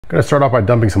gonna start off by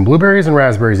dumping some blueberries and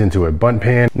raspberries into a bundt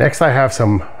pan. Next, I have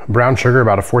some brown sugar,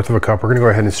 about 1/4 cup. We're gonna go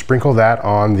ahead and sprinkle that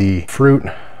on the fruit,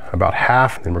 about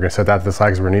half. Then we're gonna set that to the side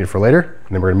because we're gonna need it for later.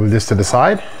 And then we're gonna move this to the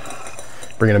side.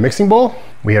 Bring in a mixing bowl.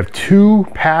 We have 2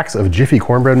 packs of Jiffy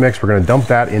cornbread mix. We're gonna dump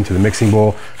that into the mixing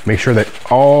bowl. Make sure that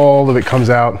all of it comes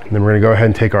out. And then we're gonna go ahead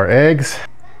and take our eggs.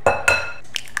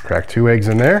 Crack 2 eggs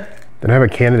in there. Then I have a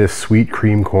can of this sweet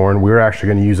cream corn. We're actually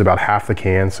gonna use about half the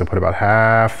can, so put about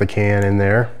half the can in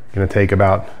there. Gonna take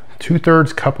about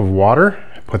 2/3 cup of water,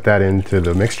 put that into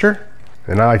the mixture.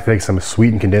 And I like to take some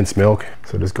sweetened condensed milk.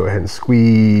 So just go ahead and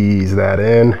squeeze that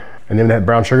in. And then that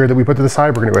brown sugar that we put to the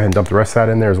side, we're gonna go ahead and dump the rest of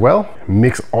that in there as well.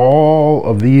 Mix all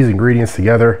of these ingredients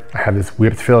together. I have this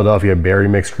whipped Philadelphia berry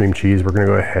mixed cream cheese. We're gonna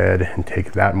go ahead and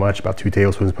take that much, about 2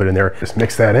 tablespoons, put in there. Just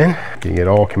mix that in, getting it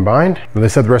all combined. Now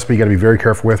this is the recipe you gotta be very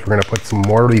careful with. We're gonna put some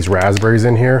more of these raspberries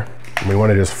in here. And we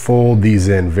wanna just fold these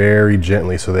in very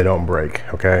gently so they don't break,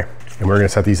 okay? And we're gonna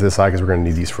set these to the side because we're gonna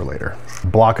need these for later.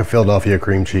 Block of Philadelphia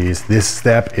cream cheese. This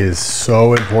step is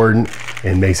so important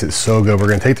and makes it so good. We're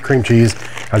gonna take the cream cheese.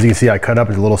 As you can see, I cut up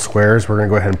into little squares. We're gonna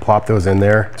go ahead and plop those in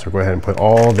there. So go ahead and put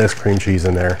all this cream cheese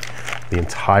in there, the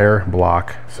entire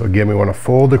block. So again, we wanna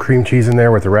fold the cream cheese in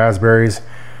there with the raspberries.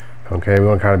 Okay, we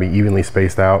wanna kind of be evenly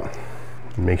spaced out.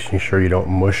 Making sure you don't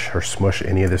mush or smush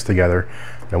any of this together.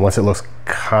 And once it looks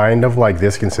kind of like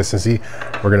this consistency,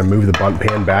 we're gonna move the bundt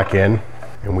pan back in.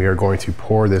 And we are going to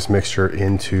pour this mixture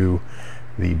into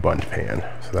the bundt pan.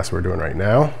 So that's what we're doing right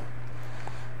now.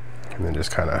 And then just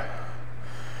kind of,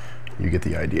 you get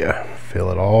the idea.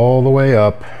 Fill it all the way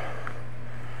up.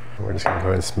 And we're just gonna go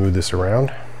ahead and smooth this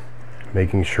around,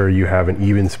 making sure you have an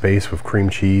even space with cream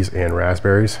cheese and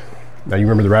raspberries. Now you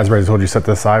remember the raspberries I told you set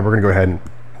to the side. We're gonna go ahead and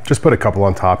just put a couple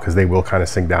on top because they will kind of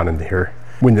sink down into here.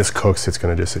 When this cooks, it's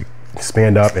gonna just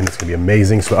expand up and it's gonna be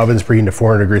amazing. So oven's preheating to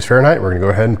 400 degrees Fahrenheit. We're gonna go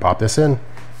ahead and pop this in.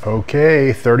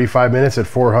 Okay, 35 minutes at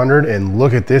 400, and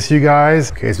look at this, you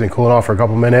guys. Okay, it's been cooling off for a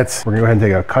couple minutes. We're gonna go ahead and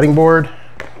take a cutting board,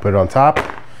 put it on top.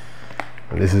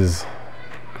 And this is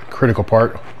the critical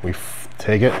part. We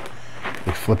take it,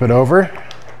 we flip it over.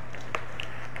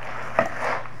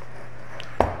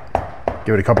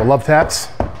 Give it a couple love taps.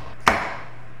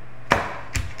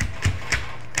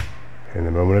 And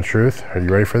the moment of truth. Are you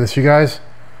ready for this, you guys?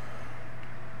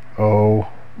 Oh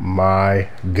my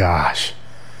gosh.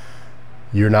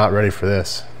 You're not ready for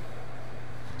this.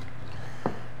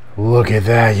 Look at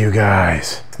that, you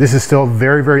guys. This is still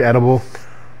very, very edible.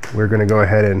 We're gonna go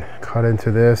ahead and cut into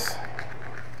this.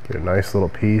 Get a nice little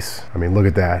piece. I mean, look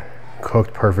at that.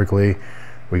 Cooked perfectly.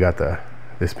 We got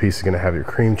this piece is gonna have your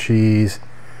cream cheese,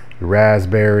 your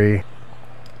raspberry.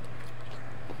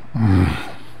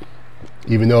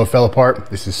 Even though it fell apart,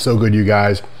 this is so good, you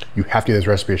guys. You have to give this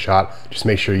recipe a shot. Just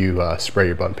make sure you spray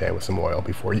your bundt pan with some oil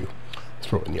before you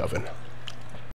throw it in the oven.